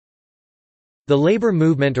The labor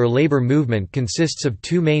movement or labor movement consists of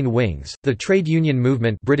two main wings, the trade union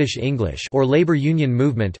movement British English or labor union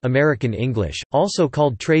movement American English, also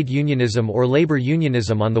called trade unionism or labor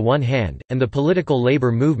unionism on the one hand, and the political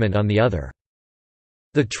labor movement on the other.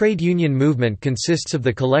 The trade union movement consists of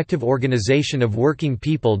the collective organization of working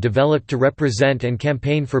people developed to represent and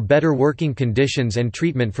campaign for better working conditions and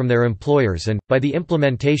treatment from their employers and, by the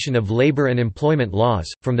implementation of labor and employment laws,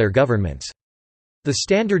 from their governments. The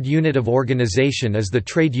standard unit of organization is the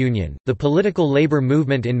trade union. The political labor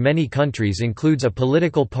movement in many countries includes a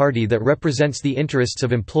political party that represents the interests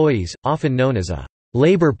of employees, often known as a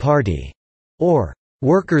Labour Party or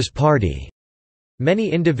Workers' Party.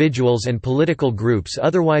 Many individuals and political groups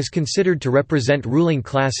otherwise considered to represent ruling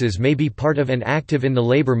classes may be part of and active in the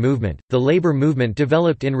labor movement. The labor movement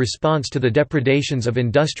developed in response to the depredations of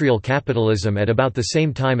industrial capitalism at about the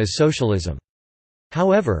same time as socialism.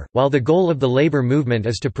 However, while the goal of the labor movement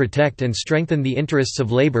is to protect and strengthen the interests of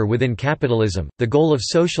labor within capitalism, the goal of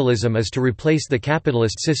socialism is to replace the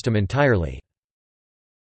capitalist system entirely.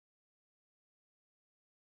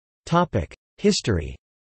 History.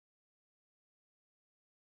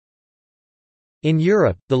 In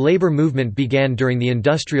Europe, the labor movement began during the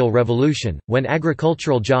Industrial Revolution, when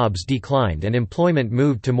agricultural jobs declined and employment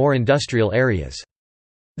moved to more industrial areas.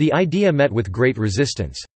 The idea met with great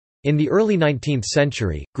resistance. In the early 19th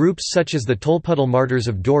century, groups such as the Tolpuddle Martyrs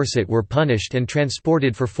of Dorset were punished and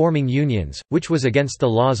transported for forming unions, which was against the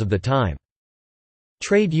laws of the time.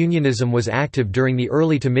 Trade unionism was active during the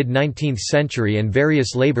early to mid-19th century and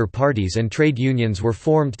various labor parties and trade unions were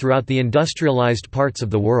formed throughout the industrialized parts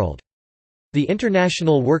of the world. The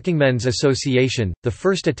International Workingmen's Association, the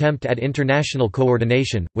first attempt at international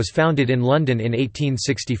coordination, was founded in London in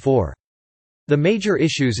 1864. The major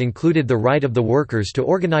issues included the right of the workers to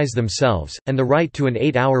organize themselves, and the right to an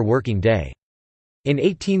 8-hour working day. In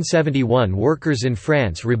 1871 workers in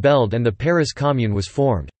France rebelled and the Paris Commune was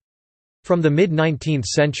formed. From the mid-19th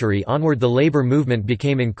century onward the labor movement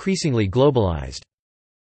became increasingly globalized.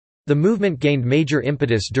 The movement gained major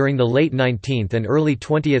impetus during the late 19th and early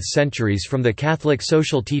 20th centuries from the Catholic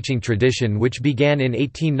social teaching tradition which began in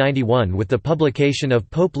 1891 with the publication of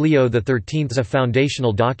Pope Leo XIII's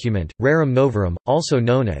foundational document, Rerum Novarum, also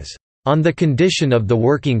known as On the Condition of the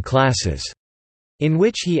Working Classes, in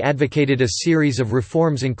which he advocated a series of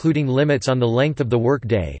reforms including limits on the length of the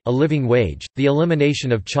work-day, a living wage, the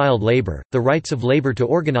elimination of child labor, the rights of labor to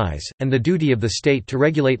organize, and the duty of the state to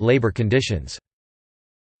regulate labor conditions.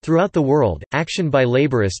 Throughout the world, action by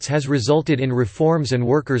laborists has resulted in reforms and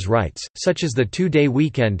workers' rights, such as the 2-day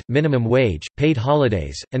weekend, minimum wage, paid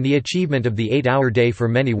holidays, and the achievement of the 8-hour day for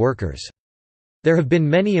many workers. There have been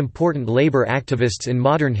many important labor activists in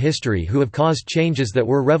modern history who have caused changes that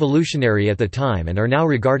were revolutionary at the time and are now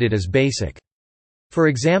regarded as basic. For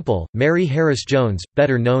example, Mary Harris Jones,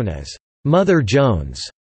 better known as Mother Jones,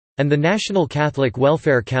 and the National Catholic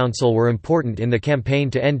Welfare Council were important in the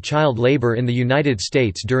campaign to end child labor in the United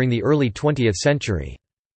States during the early 20th century.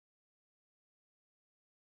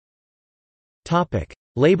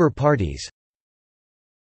 Labor parties.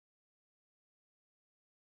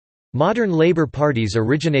 Modern labor parties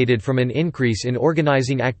originated from an increase in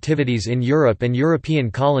organizing activities in Europe and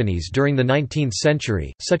European colonies during the 19th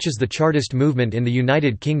century, such as the Chartist movement in the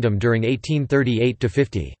United Kingdom during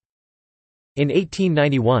 1838–50. In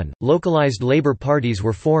 1891, localised labour parties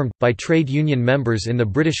were formed, by trade union members in the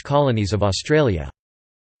British colonies of Australia.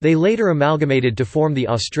 They later amalgamated to form the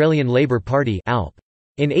Australian Labour Party (ALP).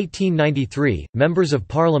 In 1893, members of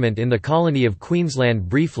Parliament in the colony of Queensland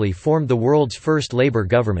briefly formed the world's first Labour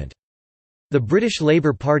government. The British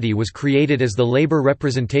Labour Party was created as the Labour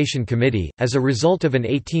Representation Committee, as a result of an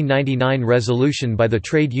 1899 resolution by the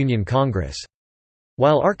Trade Union Congress.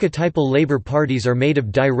 While archetypal labor parties are made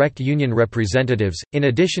of direct union representatives, in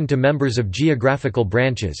addition to members of geographical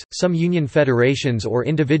branches, some union federations or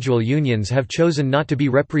individual unions have chosen not to be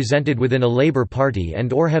represented within a labor party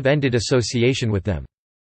and/or have ended association with them.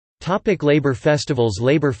 Labor festivals.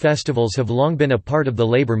 Labor festivals have long been a part of the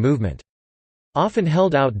labor movement. Often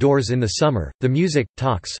held outdoors in the summer, the music,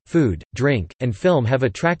 talks, food, drink, and film have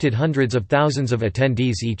attracted hundreds of thousands of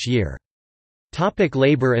attendees each year.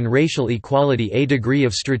 Labor and racial equality. A degree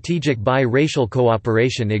of strategic bi-racial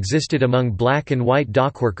cooperation existed among black and white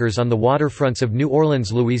dockworkers on the waterfronts of New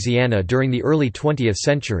Orleans, Louisiana during the early 20th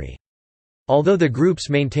century. Although the groups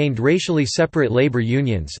maintained racially separate labor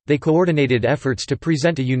unions, they coordinated efforts to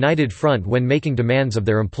present a united front when making demands of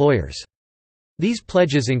their employers. These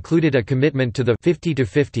pledges included a commitment to the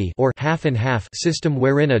 50-50 or half and half system,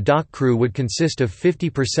 wherein a dock crew would consist of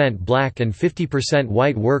 50% black and 50%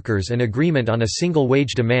 white workers, and agreement on a single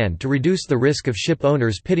wage demand to reduce the risk of ship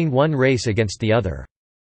owners pitting one race against the other.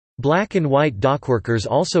 Black and white dockworkers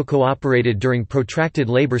also cooperated during protracted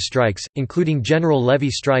labor strikes, including general levy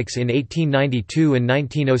strikes in 1892 and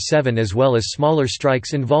 1907, as well as smaller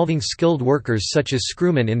strikes involving skilled workers such as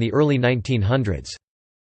screwmen in the early 1900s.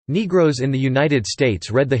 Negroes in the United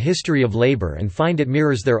States read the history of labor and find it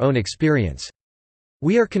mirrors their own experience.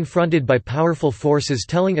 We are confronted by powerful forces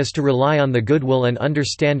telling us to rely on the goodwill and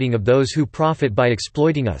understanding of those who profit by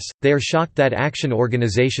exploiting us. They are shocked that action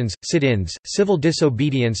organizations, sit-ins, civil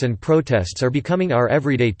disobedience and protests are becoming our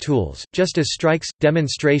everyday tools, just as strikes,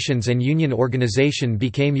 demonstrations and union organization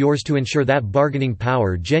became yours to ensure that bargaining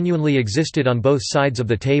power genuinely existed on both sides of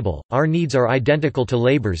the table. Our needs are identical to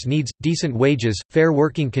labor's needs: decent wages, fair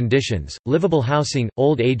working conditions, livable housing,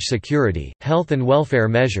 old age security, health and welfare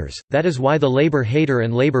measures. That is why the labor hater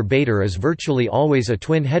and labor baiter is virtually always a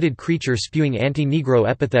twin-headed creature spewing anti-Negro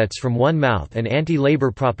epithets from one mouth and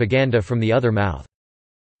anti-labor propaganda from the other mouth.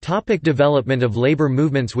 Development of labor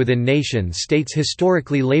movements within nation-states.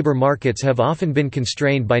 Historically, labor markets have often been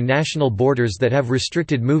constrained by national borders that have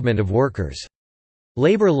restricted movement of workers.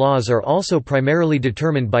 Labor laws are also primarily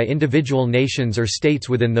determined by individual nations or states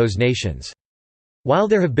within those nations. While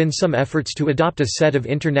there have been some efforts to adopt a set of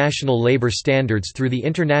international labor standards through the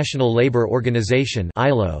International Labour Organization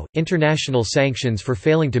 (ILO), international sanctions for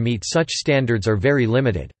failing to meet such standards are very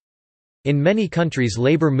limited. In many countries,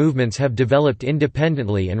 labor movements have developed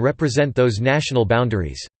independently and represent those national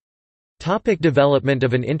boundaries. Development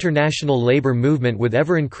of an international labor movement. With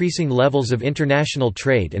ever-increasing levels of international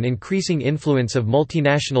trade and increasing influence of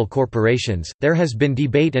multinational corporations, there has been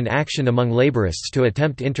debate and action among laborists to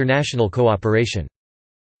attempt international cooperation.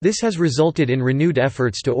 This has resulted in renewed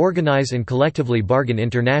efforts to organize and collectively bargain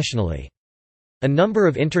internationally. A number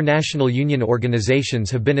of international union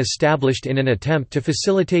organizations have been established in an attempt to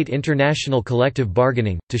facilitate international collective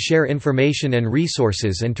bargaining, to share information and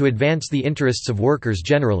resources, and to advance the interests of workers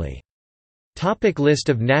generally. List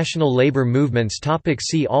of national labor movements.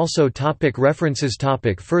 See also References.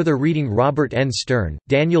 Further reading. Robert N. Stern,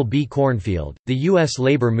 Daniel B. Cornfield, The U.S.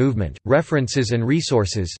 Labor Movement, References and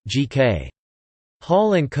Resources, G.K.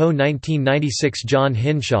 Hall & Co. 1996. John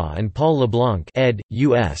Hinshaw and Paul LeBlanc ed.,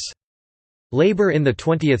 U.S. Labor in the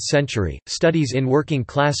 20th Century, Studies in Working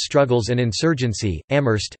Class Struggles and Insurgency,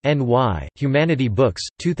 Amherst, N.Y., Humanity Books,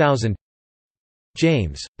 2000.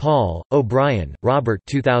 James, Paul, O'Brien, Robert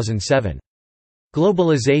 2007.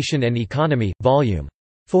 Globalization and Economy, Vol.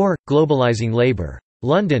 4, Globalizing Labor.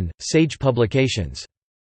 London, Sage Publications.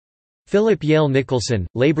 Philip Yale Nicholson,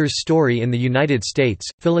 Labor's Story in the United States,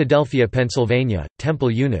 Philadelphia, Pennsylvania, Temple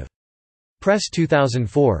Univ. Press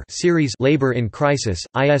 2004 series Labor in Crisis,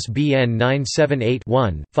 ISBN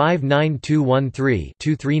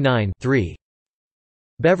 978-1-59213-239-3.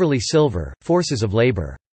 Beverly Silver, Forces of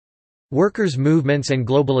Labor. Workers' Movements and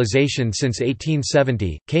Globalization Since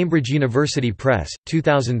 1870, Cambridge University Press,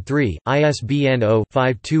 2003, ISBN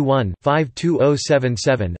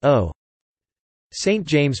 0-521-52077-0. St.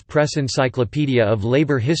 James Press Encyclopedia of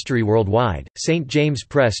Labor History Worldwide, St. James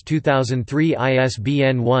Press 2003,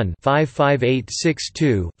 ISBN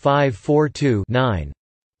 1-55862-542-9.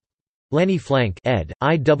 Lenny Flank ed.,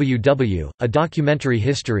 IWW, A Documentary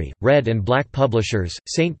History, Red and Black Publishers,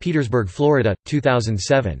 St. Petersburg, Florida,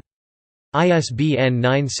 2007. ISBN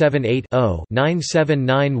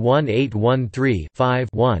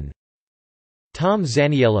 978-0-9791813-5-1. Tom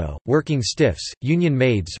Zaniello, Working Stiffs, Union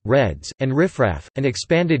Maids, Reds, and Riffraff, An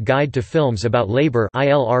Expanded Guide to Films About Labor.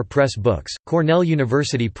 ILR Press Books, Cornell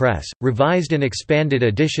University Press, Revised and Expanded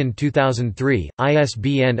Edition 2003,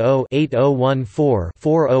 ISBN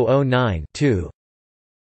 0-8014-4009-2.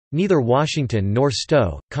 Neither Washington nor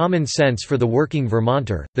Stowe, Common Sense for the Working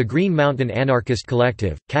Vermonter, The Green Mountain Anarchist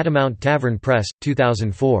Collective, Catamount Tavern Press,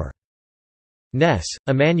 2004. Ness,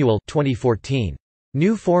 Emmanuel 2014.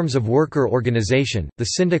 New Forms of Worker Organization, The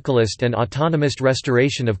Syndicalist and Autonomist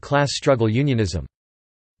Restoration of Class Struggle Unionism.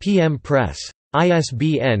 PM Press.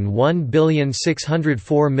 ISBN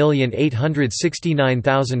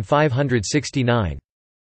 1604869569.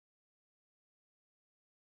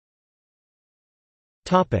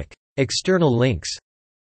 External links.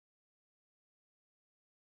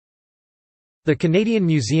 The Canadian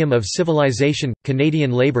Museum of Civilization –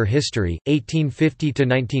 Canadian Labour History,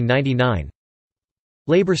 1850–1999.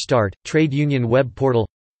 LabourStart – Trade Union Web Portal.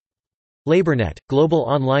 LabourNet – Global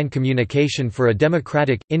online communication for a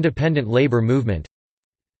democratic, independent labour movement.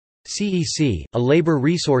 CEC – a labour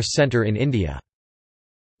resource centre in India.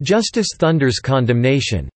 Justice Thunders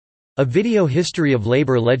Condemnation, a video history of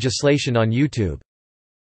labor legislation on YouTube.